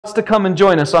to come and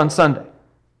join us on Sunday.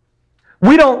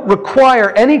 We don't require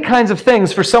any kinds of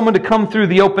things for someone to come through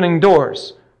the opening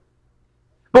doors.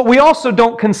 But we also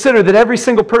don't consider that every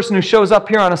single person who shows up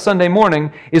here on a Sunday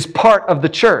morning is part of the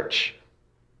church.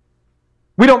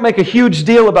 We don't make a huge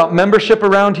deal about membership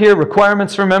around here,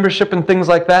 requirements for membership and things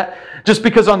like that, just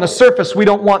because on the surface we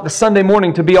don't want the Sunday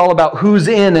morning to be all about who's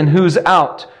in and who's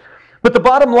out. But the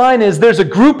bottom line is there's a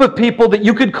group of people that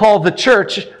you could call the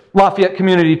church, Lafayette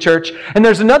Community Church, and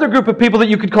there's another group of people that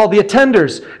you could call the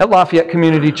attenders at Lafayette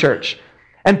Community Church.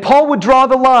 And Paul would draw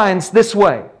the lines this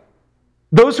way.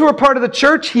 Those who are part of the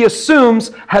church, he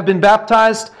assumes, have been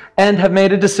baptized and have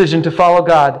made a decision to follow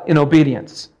God in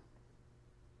obedience.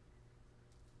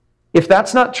 If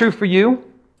that's not true for you,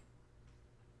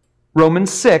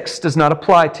 Romans 6 does not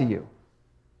apply to you.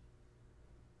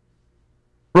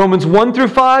 Romans 1 through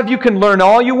 5, you can learn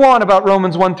all you want about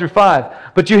Romans 1 through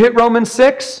 5. But you hit Romans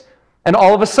 6, and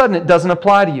all of a sudden it doesn't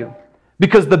apply to you.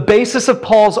 Because the basis of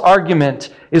Paul's argument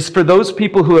is for those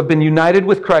people who have been united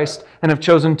with Christ and have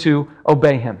chosen to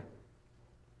obey Him.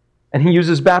 And he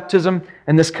uses baptism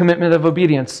and this commitment of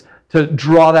obedience to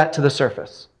draw that to the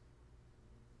surface.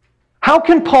 How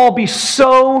can Paul be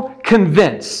so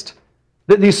convinced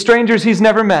that these strangers he's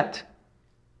never met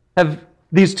have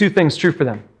these two things true for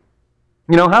them?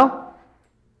 You know how?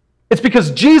 It's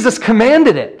because Jesus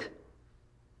commanded it.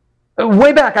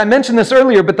 Way back, I mentioned this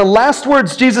earlier, but the last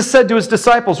words Jesus said to His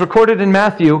disciples, recorded in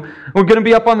Matthew, we're going to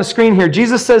be up on the screen here.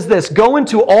 Jesus says this, "Go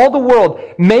into all the world,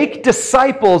 make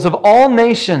disciples of all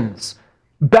nations,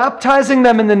 baptizing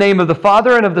them in the name of the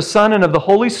Father and of the Son and of the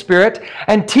Holy Spirit,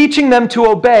 and teaching them to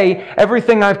obey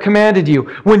everything I've commanded you."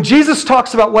 When Jesus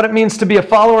talks about what it means to be a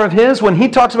follower of His, when He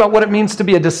talks about what it means to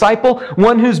be a disciple,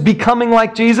 one who's becoming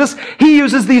like Jesus, He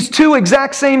uses these two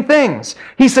exact same things.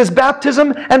 He says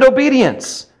baptism and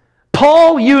obedience.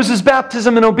 Paul uses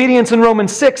baptism and obedience in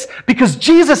Romans 6 because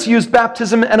Jesus used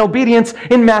baptism and obedience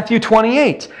in Matthew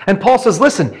 28. And Paul says,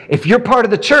 listen, if you're part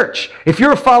of the church, if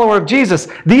you're a follower of Jesus,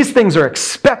 these things are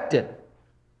expected.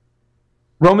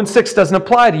 Romans 6 doesn't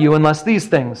apply to you unless these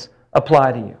things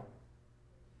apply to you.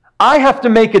 I have to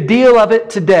make a deal of it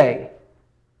today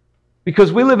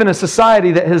because we live in a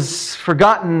society that has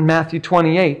forgotten Matthew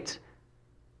 28,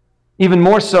 even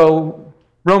more so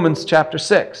Romans chapter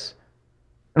 6.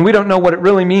 And we don't know what it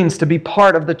really means to be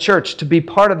part of the church, to be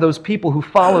part of those people who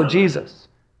follow Jesus.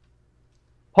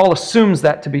 Paul assumes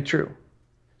that to be true.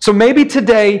 So maybe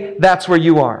today that's where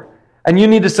you are. And you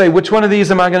need to say, which one of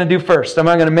these am I going to do first? Am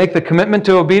I going to make the commitment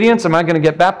to obedience? Am I going to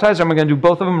get baptized? Or am I going to do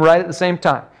both of them right at the same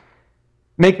time?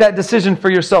 Make that decision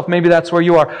for yourself. Maybe that's where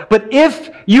you are. But if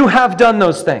you have done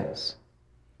those things,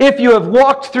 if you have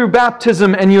walked through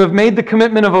baptism and you have made the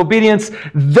commitment of obedience,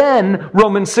 then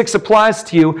Romans 6 applies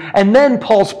to you. And then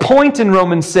Paul's point in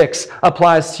Romans 6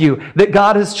 applies to you, that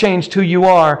God has changed who you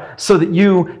are so that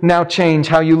you now change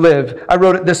how you live. I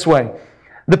wrote it this way.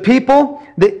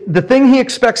 The thing he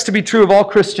expects to be true of all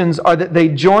Christians are that they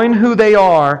join who they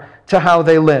are to how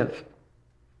they live.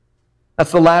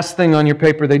 That's the last thing on your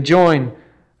paper. They join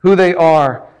who they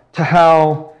are to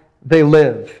how they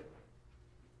live.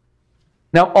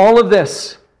 Now, all of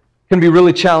this can be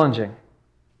really challenging.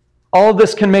 All of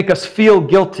this can make us feel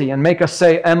guilty and make us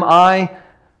say, am I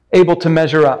able to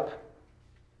measure up?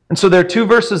 And so there are two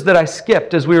verses that I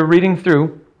skipped as we were reading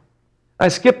through. I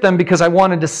skipped them because I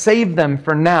wanted to save them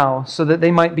for now so that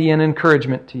they might be an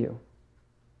encouragement to you.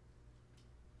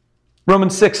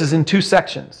 Romans 6 is in two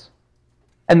sections.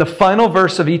 And the final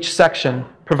verse of each section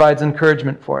provides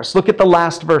encouragement for us. Look at the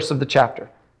last verse of the chapter.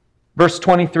 Verse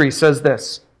 23 says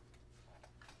this,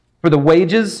 "For the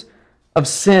wages of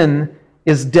sin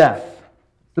is death,"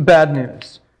 the bad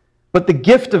news. "But the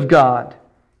gift of God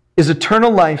is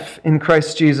eternal life in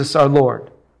Christ Jesus our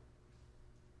Lord."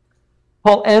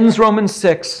 Paul ends Romans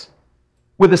 6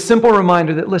 with a simple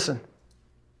reminder that, listen,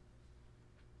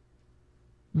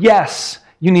 yes,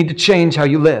 you need to change how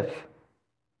you live,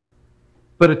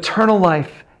 but eternal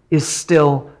life is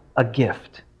still a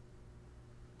gift.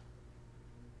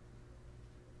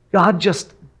 God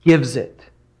just gives it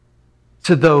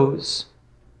to those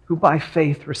who by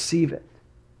faith receive it.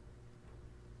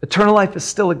 Eternal life is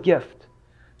still a gift.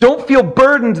 Don't feel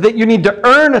burdened that you need to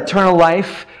earn eternal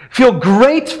life. Feel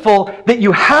grateful that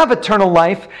you have eternal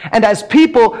life. And as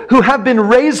people who have been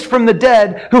raised from the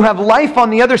dead, who have life on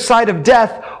the other side of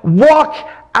death, walk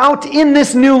out in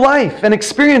this new life and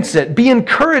experience it. Be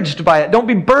encouraged by it. Don't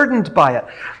be burdened by it.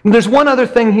 And there's one other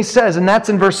thing he says, and that's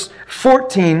in verse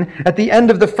 14 at the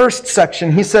end of the first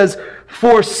section. He says,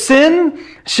 "For sin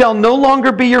shall no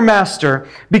longer be your master,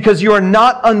 because you are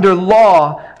not under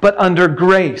law, but under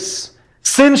grace."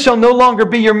 Sin shall no longer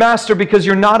be your master because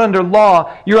you're not under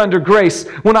law, you're under grace.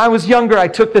 When I was younger, I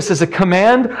took this as a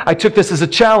command. I took this as a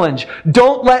challenge.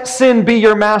 Don't let sin be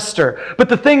your master. But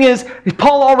the thing is,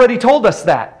 Paul already told us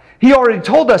that. He already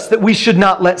told us that we should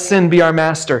not let sin be our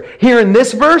master. Here in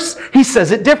this verse, he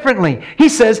says it differently. He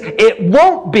says, it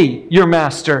won't be your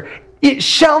master. It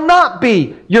shall not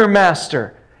be your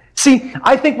master. See,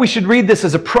 I think we should read this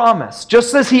as a promise.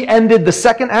 Just as he ended the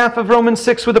second half of Romans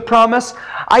 6 with a promise,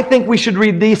 I think we should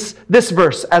read this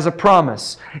verse as a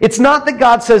promise. It's not that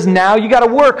God says, now you got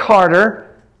to work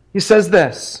harder. He says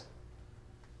this.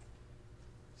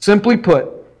 Simply put,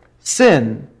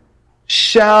 sin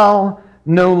shall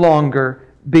no longer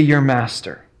be your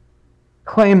master.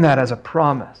 Claim that as a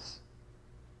promise.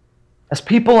 As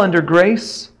people under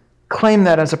grace, claim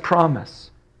that as a promise.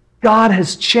 God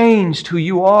has changed who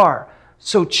you are,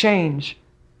 so change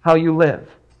how you live.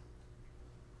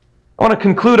 I want to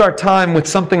conclude our time with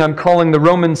something I'm calling the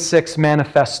Romans 6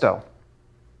 Manifesto.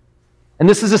 And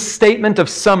this is a statement of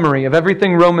summary of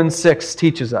everything Romans 6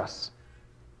 teaches us,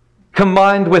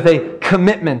 combined with a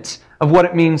commitment of what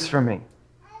it means for me.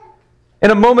 In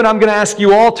a moment, I'm going to ask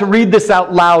you all to read this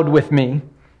out loud with me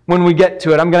when we get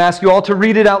to it. I'm going to ask you all to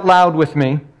read it out loud with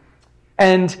me.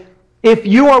 And if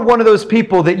you are one of those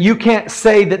people that you can't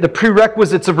say that the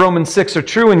prerequisites of Romans 6 are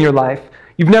true in your life,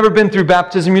 you've never been through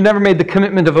baptism, you never made the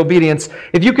commitment of obedience,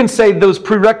 if you can say those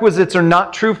prerequisites are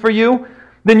not true for you,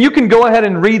 then you can go ahead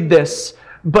and read this,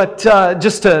 but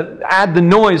just to add the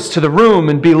noise to the room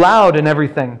and be loud and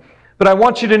everything. But I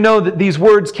want you to know that these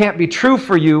words can't be true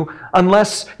for you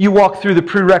unless you walk through the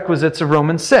prerequisites of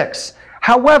Romans 6.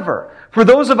 However, for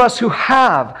those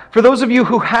of you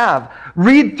who have,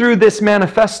 read through this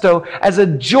manifesto as a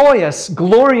joyous,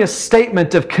 glorious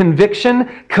statement of conviction,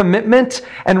 commitment,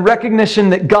 and recognition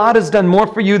that God has done more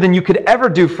for you than you could ever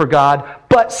do for God,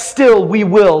 but still we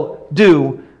will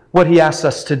do what He asks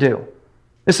us to do.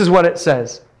 This is what it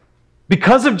says.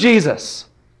 Because of Jesus,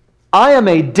 I am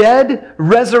a dead,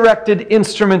 resurrected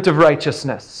instrument of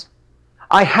righteousness.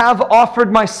 I have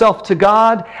offered myself to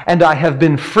God, and I have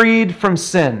been freed from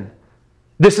sin.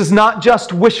 This is not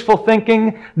just wishful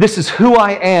thinking. This is who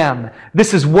I am.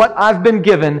 This is what I've been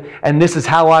given, and this is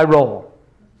how I roll.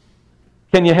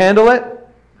 Can you handle it?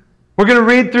 We're going to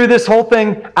read through this whole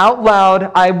thing out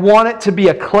loud. I want it to be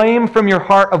a claim from your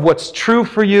heart of what's true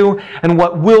for you and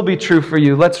what will be true for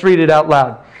you. Let's read it out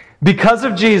loud. Because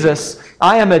of Jesus,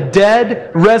 I am a dead,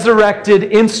 resurrected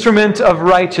instrument of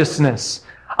righteousness.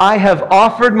 I have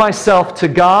offered myself to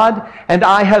God, and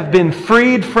I have been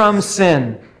freed from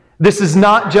sin. This is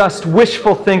not just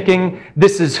wishful thinking.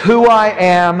 This is who I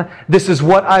am. This is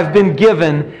what I've been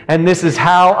given, and this is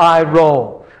how I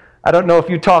roll. I don't know if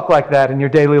you talk like that in your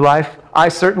daily life. I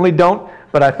certainly don't,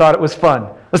 but I thought it was fun.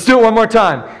 Let's do it one more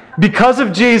time. Because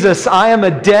of Jesus, I am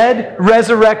a dead,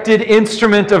 resurrected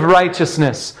instrument of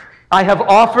righteousness. I have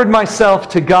offered myself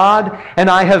to God, and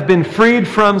I have been freed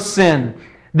from sin.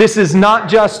 This is not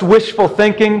just wishful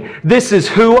thinking. This is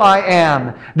who I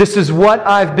am. This is what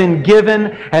I've been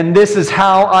given, and this is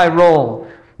how I roll.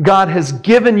 God has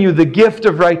given you the gift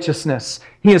of righteousness.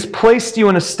 He has placed you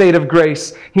in a state of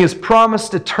grace. He has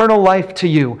promised eternal life to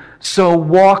you. So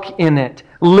walk in it,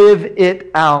 live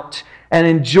it out, and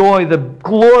enjoy the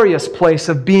glorious place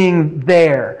of being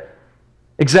there,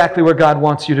 exactly where God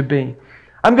wants you to be.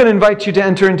 I'm going to invite you to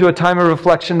enter into a time of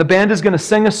reflection. The band is going to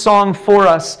sing a song for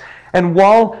us. And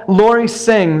while Lori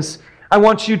sings, I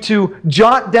want you to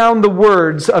jot down the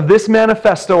words of this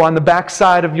manifesto on the back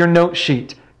side of your note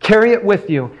sheet. Carry it with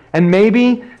you. And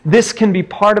maybe this can be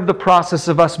part of the process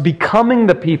of us becoming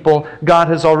the people God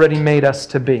has already made us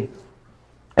to be.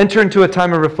 Enter into a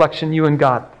time of reflection, you and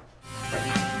God.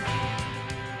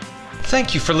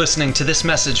 Thank you for listening to this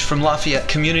message from Lafayette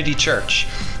Community Church.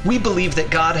 We believe that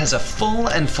God has a full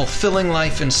and fulfilling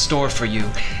life in store for you,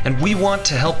 and we want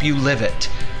to help you live it.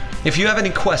 If you have any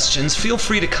questions, feel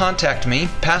free to contact me,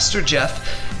 Pastor Jeff,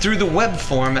 through the web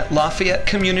form at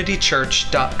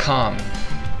LafayetteCommunityChurch.com.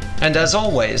 And as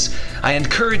always, I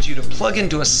encourage you to plug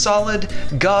into a solid,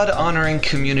 God-honoring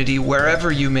community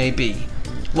wherever you may be.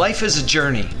 Life is a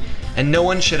journey, and no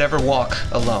one should ever walk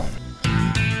alone.